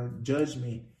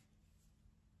judgment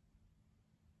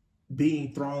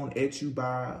being thrown at you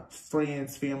by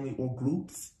friends, family, or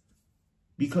groups,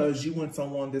 because you and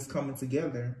someone that's coming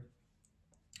together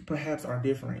perhaps are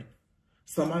different.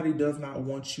 Somebody does not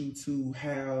want you to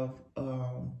have,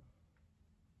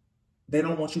 they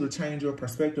don't want you to change your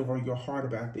perspective or your heart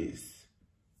about this.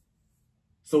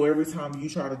 So every time you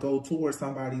try to go towards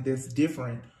somebody that's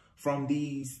different from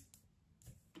these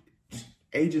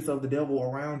agents of the devil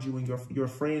around you and your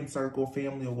friend circle,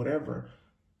 family, or whatever,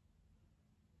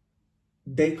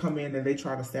 they come in and they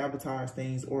try to sabotage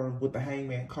things, or with the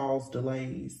hangman, cause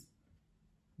delays.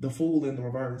 The fool in the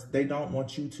reverse. They don't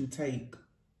want you to take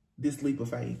this leap of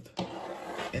faith.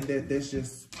 And that's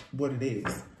just what it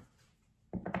is.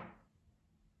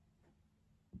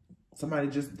 Somebody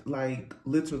just, like,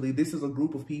 literally, this is a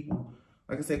group of people.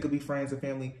 Like I said, it could be friends and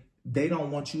family. They don't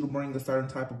want you to bring a certain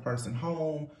type of person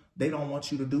home. They don't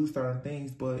want you to do certain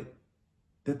things. But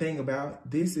the thing about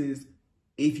this is,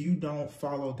 if you don't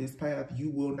follow this path,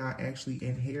 you will not actually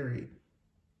inherit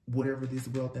whatever this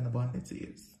wealth and abundance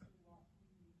is.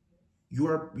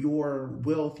 Your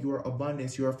wealth, your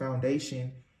abundance, your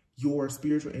foundation, your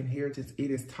spiritual inheritance, it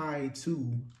is tied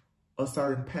to a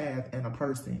certain path and a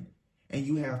person. And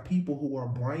you have people who are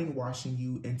brainwashing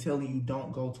you and telling you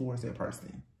don't go towards that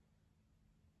person.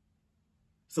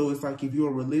 So it's like, if you're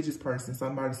a religious person,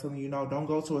 somebody's telling you, no, don't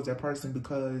go towards that person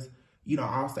because, you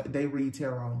know, they read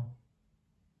tarot.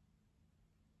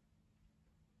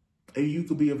 And you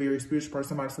could be a very spiritual person.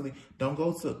 Somebody's telling you, don't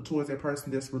go towards that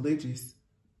person that's religious.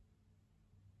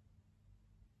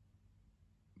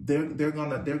 They're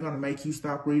gonna make you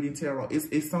stop reading tarot.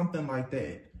 It's something like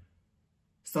that.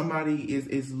 Somebody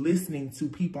is listening to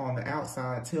people on the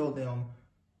outside tell them,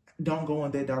 don't go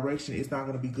in that direction. It's not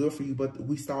going to be good for you. But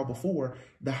we saw before,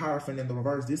 the Hierophant in the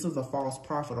reverse. This is a false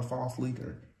prophet, a false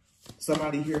leader.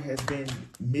 Somebody here has been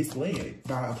misled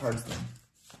by a person.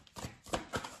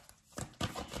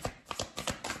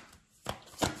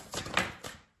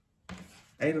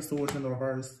 Eight of Swords in the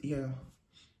reverse, yeah.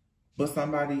 But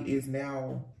somebody is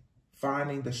now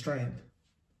finding the strength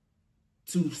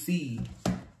to see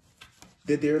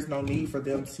that there's no need for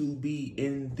them to be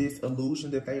in this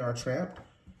illusion that they are trapped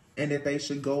and that they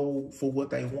should go for what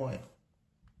they want.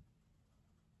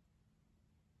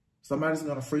 Somebody's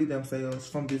going to free themselves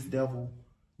from this devil,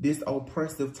 this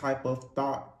oppressive type of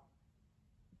thought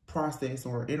process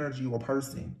or energy or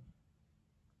person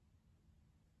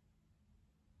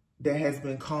that has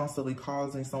been constantly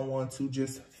causing someone to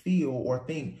just feel or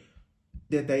think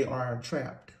that they are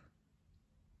trapped,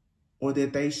 or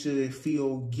that they should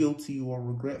feel guilty or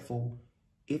regretful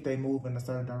if they move in a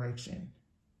certain direction.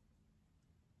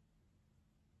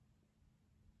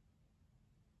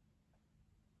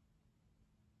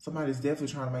 Somebody's definitely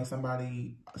trying to make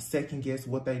somebody second guess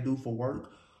what they do for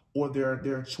work, or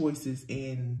their choices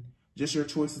in, just your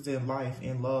choices in life,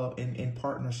 in love, and in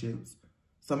partnerships.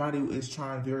 Somebody is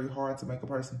trying very hard to make a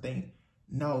person think,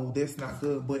 no, that's not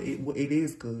good, but it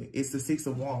is good. It's the Six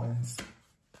of Wands.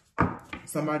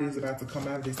 Somebody is about to come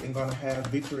out of this and gonna have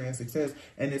victory and success.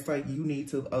 And it's like, you need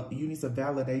to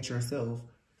validate yourself.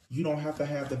 You don't have to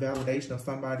have the validation of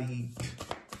somebody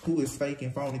who is fake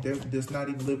and phony. They're just not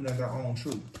even living in their own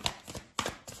truth.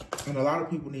 And a lot of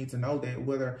people need to know that,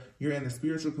 whether you're in the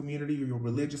spiritual community or you're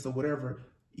religious or whatever,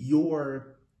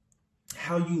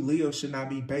 how you live should not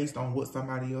be based on what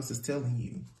somebody else is telling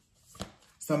you.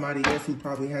 Somebody else who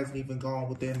probably hasn't even gone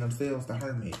within themselves, the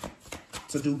hermit,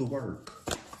 to do the work.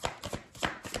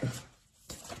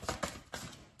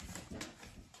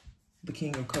 The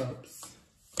King of Cups.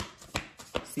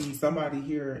 See, somebody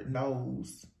here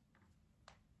knows.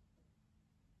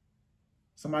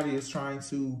 Somebody is trying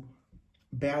to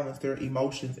balance their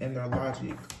emotions and their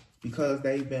logic because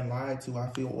they've been lied to, I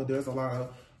feel. Or there's a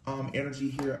lot of energy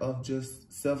here of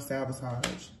just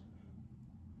self-sabotage.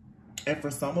 And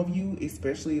for some of you,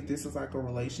 especially if this is like a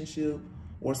relationship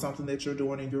or something that you're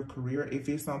doing in your career, if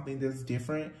it's something that's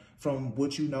different from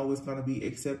what you know is going to be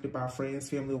accepted by friends,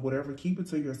 family, or whatever, keep it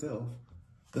to yourself.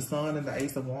 The Sun and the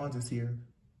Ace of Wands is here.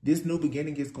 This new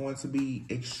beginning is going to be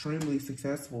extremely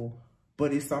successful,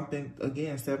 but it's something,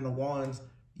 again, Seven of Wands,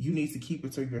 you need to keep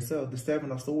it to yourself. The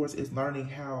Seven of Swords is learning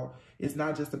how it's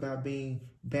not just about being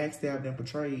backstabbed and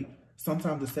betrayed.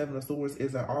 Sometimes the Seven of Swords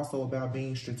is also about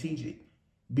being strategic.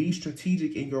 Be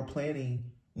strategic in your planning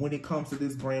when it comes to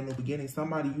this brand new beginning.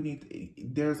 Somebody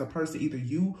there's a person, either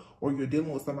you or you're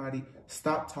dealing with somebody.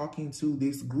 Stop talking to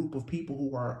this group of people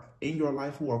who are in your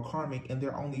life who are karmic, and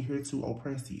they're only here to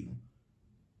oppress you.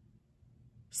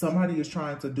 Somebody is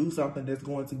trying to do something that's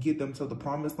going to get them to the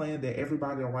promised land that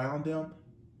everybody around them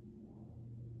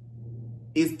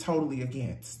is totally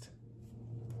against.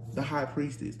 The High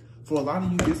Priestess. For a lot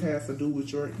of you, this has to do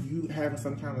with you having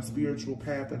some kind of spiritual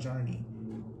path or journey.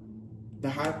 The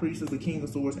High Priestess, the King of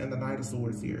Swords, and the Knight of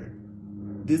Swords here.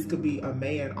 This could be a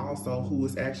man also who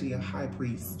is actually a high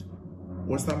priest,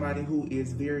 or somebody who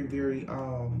is very, very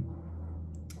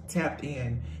tapped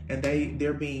in, and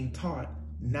they're being taught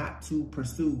not to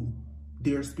pursue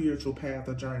their spiritual path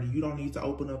or journey. You don't need to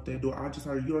open up their door. I just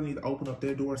heard you don't need to open up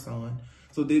their door, son.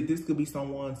 So this could be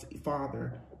someone's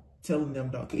father telling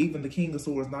them, even the King of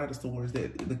Swords, Knight of Swords,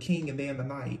 that the king and then the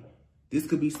knight. This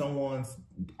could be someone's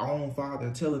own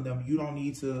father telling them, you don't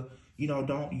need to, you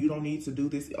don't need to do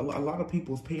this. A lot of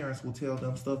people's parents will tell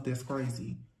them stuff that's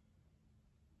crazy.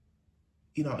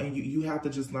 And you have to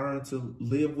just learn to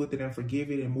live with it and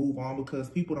forgive it and move on, because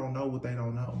people don't know what they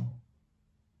don't know.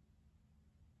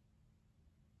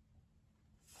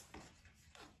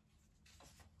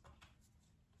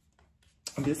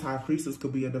 And this High Priestess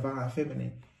could be a divine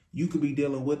feminine. You could be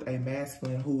dealing with a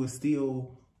masculine who is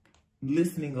still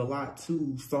listening a lot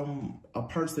to a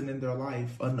person in their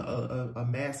life, a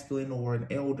masculine or an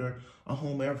elder or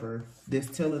whomever, that's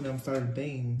telling them certain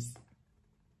things,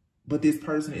 but this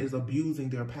person is abusing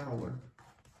their power.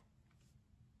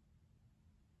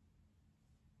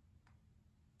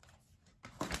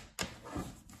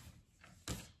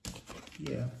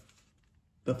 Yeah,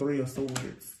 the Three of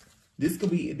Swords. This could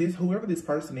be whoever this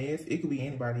person is. It could be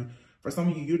anybody. For some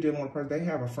of you, you're dealing with a person, they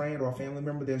have a friend or a family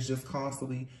member that's just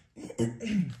constantly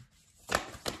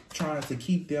trying to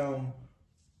keep them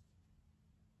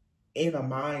in a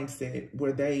mindset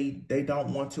where they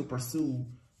don't want to pursue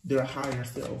their higher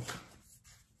self.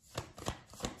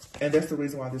 And that's the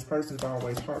reason why this person is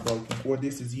always heartbroken, or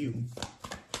this is you.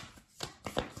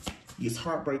 It's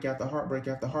heartbreak after heartbreak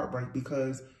after heartbreak,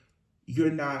 because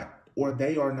you're not, or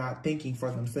they are not thinking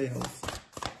for themselves.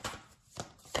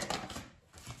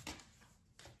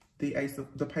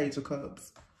 The Page of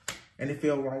Cups, and it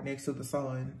fell right next to the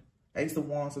Sun. Ace of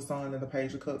Wands, the Sun, and the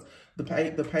Page of Cups. The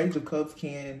Page of Cups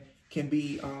can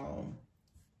be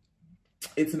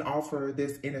it's an offer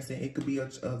that's innocent. It could be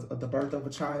the birth of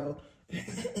a child.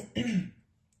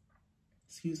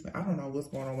 Excuse me, I don't know what's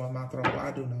going on with my throat. Well,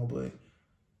 I do know, but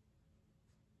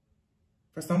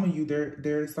for some of you,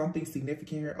 there's something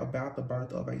significant here about the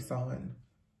birth of a son.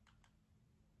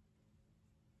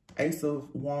 Ace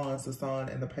of Wands, the Sun,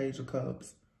 and the Page of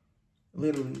Cups.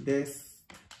 Literally, there's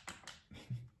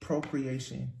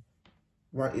procreation,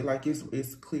 right? Like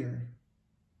it's clear.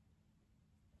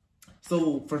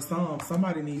 So for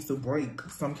somebody needs to break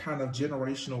some kind of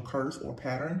generational curse or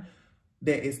pattern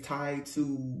that is tied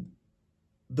to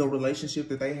the relationship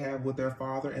that they have with their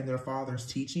father and their father's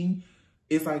teaching.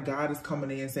 It's like God is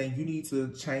coming in saying, you need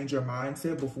to change your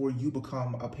mindset before you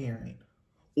become a parent,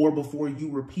 or before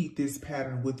you repeat this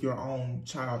pattern with your own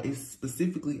child. It's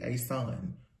specifically a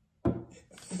son.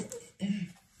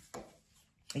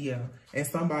 Yeah. And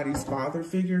somebody's father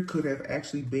figure could have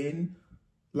actually been,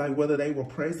 like, whether they were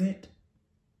present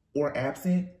or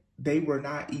absent, they were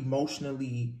not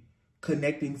emotionally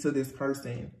connecting to this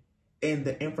person. And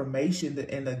the information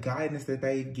and the guidance that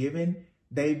they've given,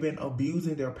 they've been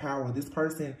abusing their power. This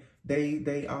person, they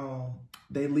lead.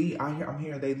 I'm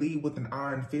hearing they lead with an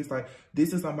iron fist. Like,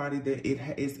 this is somebody that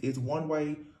it's one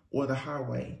way or the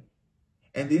highway.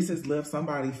 And this has left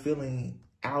somebody feeling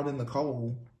out in the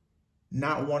cold,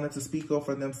 not wanting to speak up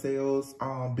for themselves,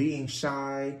 being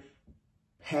shy,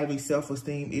 having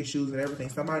self-esteem issues and everything.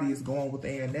 Somebody is going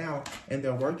within now, and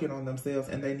they're working on themselves,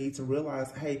 and they need to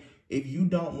realize, hey, if you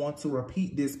don't want to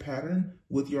repeat this pattern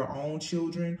with your own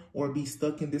children or be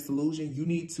stuck in this illusion, you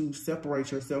need to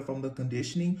separate yourself from the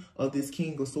conditioning of this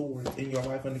King of Swords in your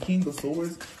life. And the King of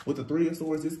Swords with the Three of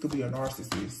Swords, this could be a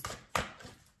narcissist.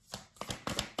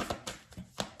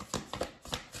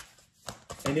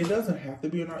 And it doesn't have to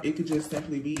be it could just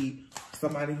simply be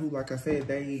somebody who, like I said,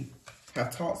 they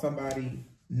have taught somebody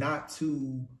not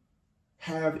to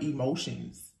have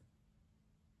emotions.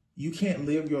 You can't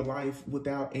live your life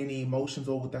without any emotions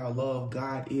or without love.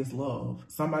 God is love.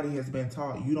 Somebody has been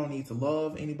taught you don't need to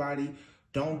love anybody.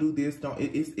 Don't do this. Don't.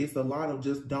 It's a lot of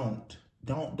just don't.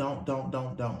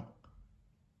 Don't.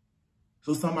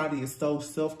 So somebody is so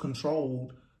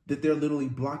self-controlled that they're literally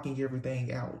blocking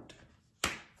everything out.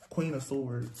 Queen of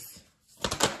Swords.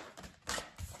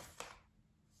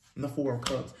 And the Four of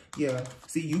Cups. Yeah.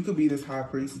 See, you could be this high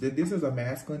priestess. This is a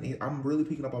masculine. I'm really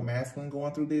picking up a masculine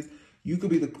going through this. You could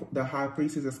be the high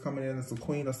priestess that's coming in as the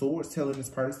Queen of Swords, telling this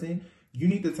person, you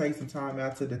need to take some time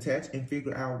out to detach and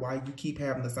figure out why you keep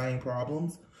having the same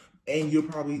problems. And you're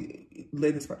probably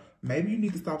letting this, maybe you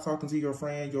need to stop talking to your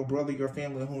friend, your brother, your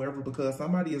family, or whoever, because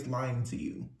somebody is lying to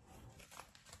you.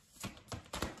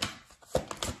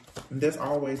 And that's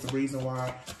always the reason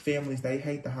why families, they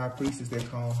hate the high priestess that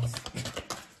comes.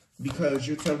 Because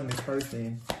you're telling this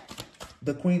person,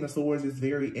 the Queen of Swords is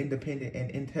very independent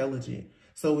and intelligent.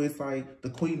 So it's like the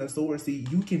Queen of Swords, see,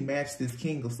 you can match this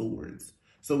King of Swords.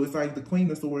 So it's like the Queen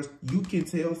of Swords, you can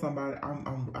tell somebody,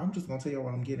 I'm just going to tell you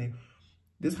what I'm getting.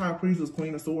 This high priestess,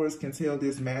 Queen of Swords, can tell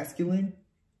this masculine,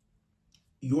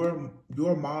 your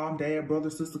mom, dad, brother,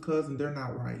 sister, cousin, they're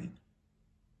not right.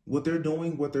 What they're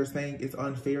doing, what they're saying is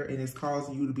unfair, and it's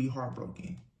causing you to be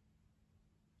heartbroken.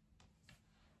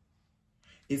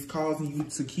 It's causing you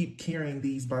to keep carrying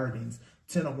these burdens.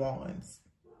 10 of Wands.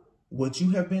 What you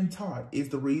have been taught is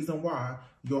the reason why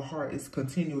your heart is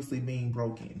continuously being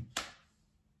broken.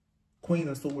 Queen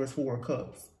of Swords, Four of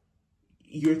Cups.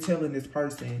 You're telling this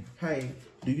person, hey,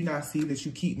 do you not see that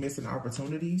you keep missing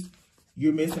opportunities?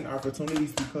 You're missing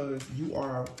opportunities because you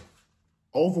are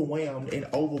overwhelmed and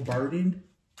overburdened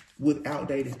with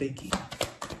outdated thinking.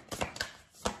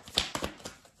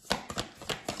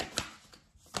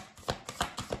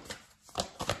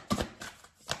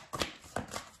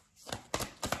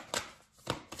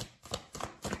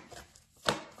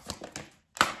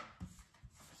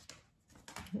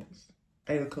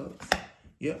 Eight of Cups.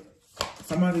 Yep.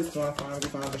 Somebody's going to finally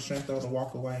find the strength though to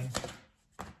walk away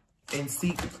and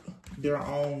seek their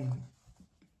own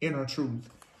inner truth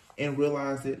and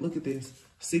realize that, look at this,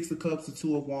 6 of Cups, the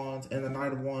 2 of Wands, and the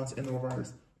Knight of Wands in the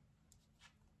reverse.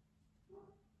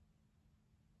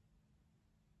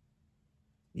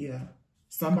 Yeah.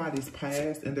 Somebody's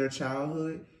past and their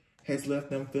childhood has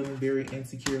left them feeling very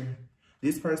insecure.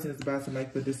 This person is about to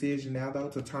make the decision now, though,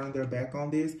 to turn their back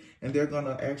on this, and they're going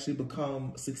to actually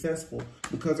become successful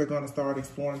because they're going to start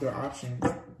exploring their options.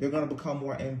 They're going to become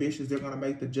more ambitious. They're going to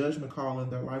make the judgment call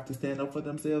in their life to stand up for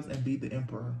themselves and be the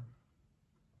emperor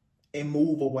and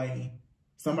move away.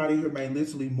 Somebody here may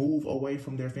literally move away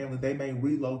from their family. They may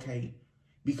relocate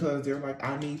because they're like,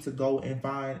 I need to go and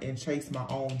find and chase my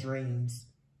own dreams.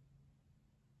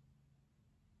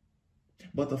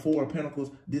 But the Four of Pentacles,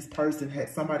 this person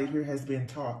somebody here has been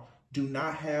taught, do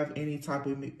not have any type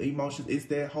of emotions. It's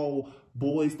that whole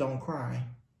boys don't cry.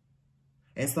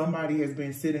 And somebody has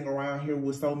been sitting around here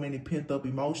with so many pent up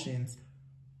emotions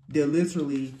that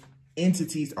literally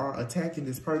entities are attacking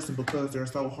this person because they're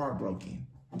so heartbroken.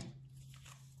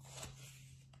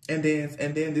 And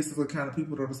then this is the kind of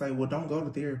people that will say, well, don't go to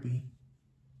therapy.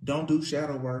 Don't do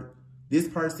shadow work. This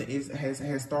person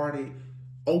has started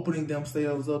opening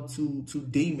themselves up to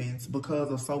demons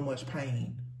because of so much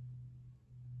pain.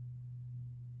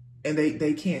 And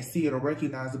they can't see it or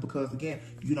recognize it because, again,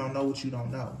 you don't know what you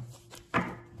don't know.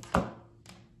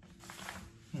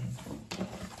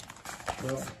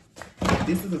 Well,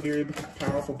 this is a very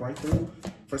powerful breakthrough.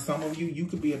 For some of you, you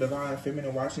could be a divine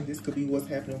feminine watching. This could be what's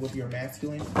happening with your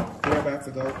masculine. They're about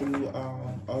to go through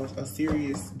a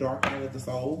serious dark night of the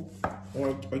soul.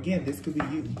 Or, again, this could be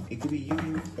you. It could be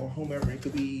you or whomever. It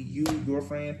could be you, your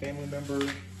friend, family member,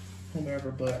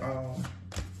 whomever. But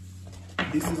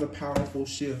this is a powerful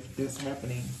shift that's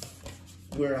happening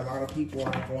where a lot of people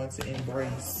are going to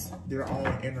embrace their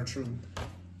own inner truth.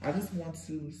 I just want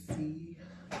to see...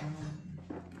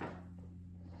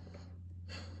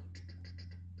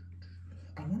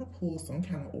 I want to pull some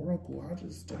kind of oracle. I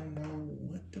just don't know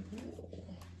what to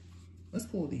pull. Let's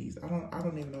pull these. I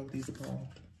don't even know what these are called.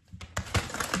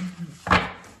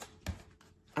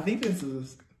 I think this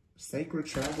is Sacred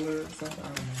Traveler or something. I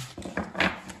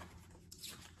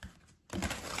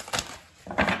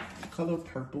don't know. Color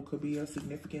purple could be a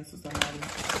significance to somebody.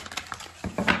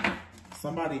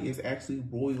 Somebody is actually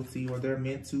royalty, or they're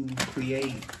meant to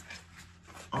create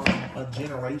a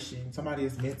generation. Somebody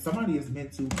is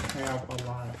meant to have a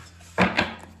lot.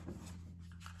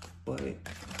 But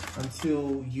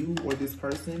until you or this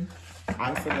person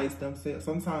isolates themselves,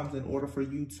 sometimes in order for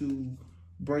you to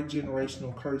break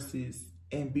generational curses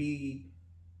and be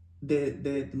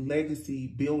that legacy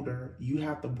builder, you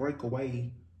have to break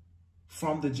away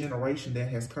from the generation that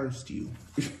has cursed you.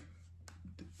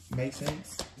 Make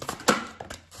sense?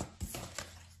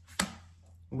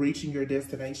 Reaching your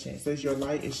destination. It says your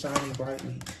light is shining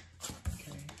brightly.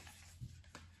 Okay.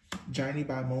 Journey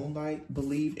by moonlight.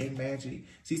 Believe in magic.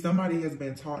 See, somebody has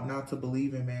been taught not to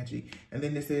believe in magic. And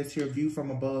then it says here, view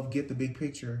from above, get the big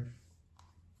picture.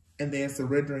 And then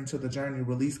surrendering to the journey,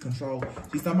 release control.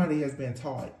 See, somebody has been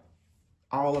taught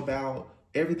all about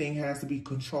everything has to be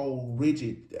controlled,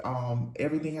 rigid.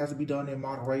 Everything has to be done in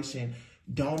moderation.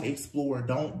 Don't explore.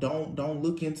 Don't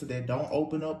look into that. Don't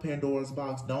open up Pandora's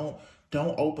box. Don't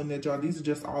open that jar. These are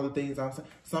just all the things I'm saying.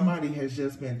 Somebody has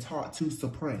just been taught to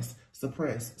suppress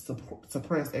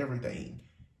everything.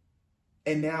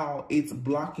 And now it's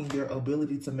blocking their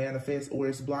ability to manifest, or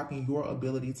it's blocking your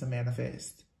ability to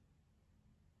manifest.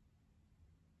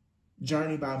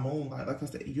 Journey by moonlight. Like I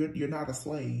said, you're not a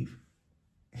slave.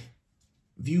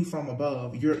 View from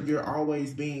above. You're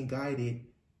always being guided.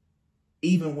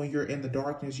 Even when you're in the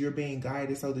darkness, you're being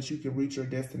guided so that you can reach your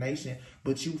destination.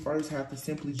 But you first have to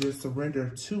simply just surrender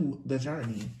to the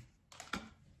journey.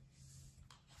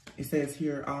 It says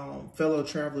here, fellow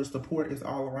travelers, support is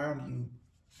all around you.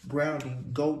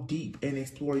 Grounding, go deep and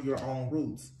explore your own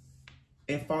roots.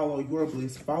 And follow your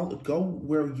bliss. Go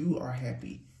where you are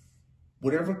happy.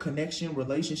 Whatever connection,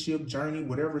 relationship, journey,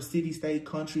 whatever city, state,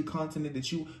 country, continent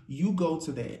that you go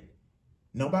to that.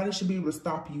 Nobody should be able to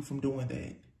stop you from doing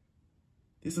that.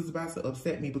 This is about to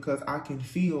upset me because I can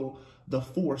feel the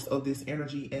force of this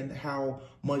energy and how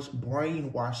much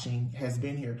brainwashing has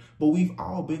been here. But we've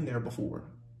all been there before.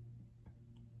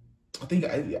 I think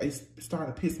it's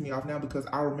starting to piss me off now because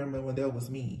I remember when that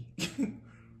was me.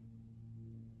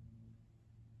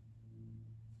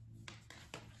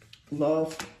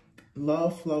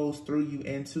 Love flows through you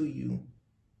and to you,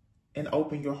 and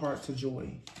open your heart to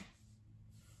joy.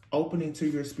 Opening to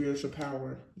your spiritual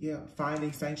power. Yeah,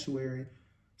 finding sanctuary.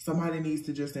 Somebody needs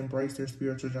to just embrace their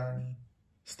spiritual journey.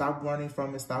 Stop running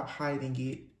from it. Stop hiding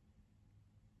it.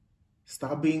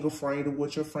 Stop being afraid of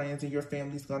what your friends and your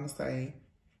family's going to say.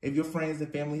 If your friends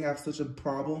and family have such a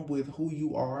problem with who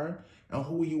you are and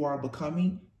who you are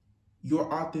becoming,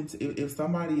 your authentic. If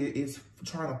somebody is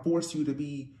trying to force you to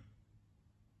be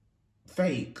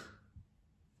fake,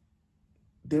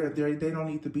 they don't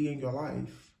need to be in your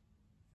life.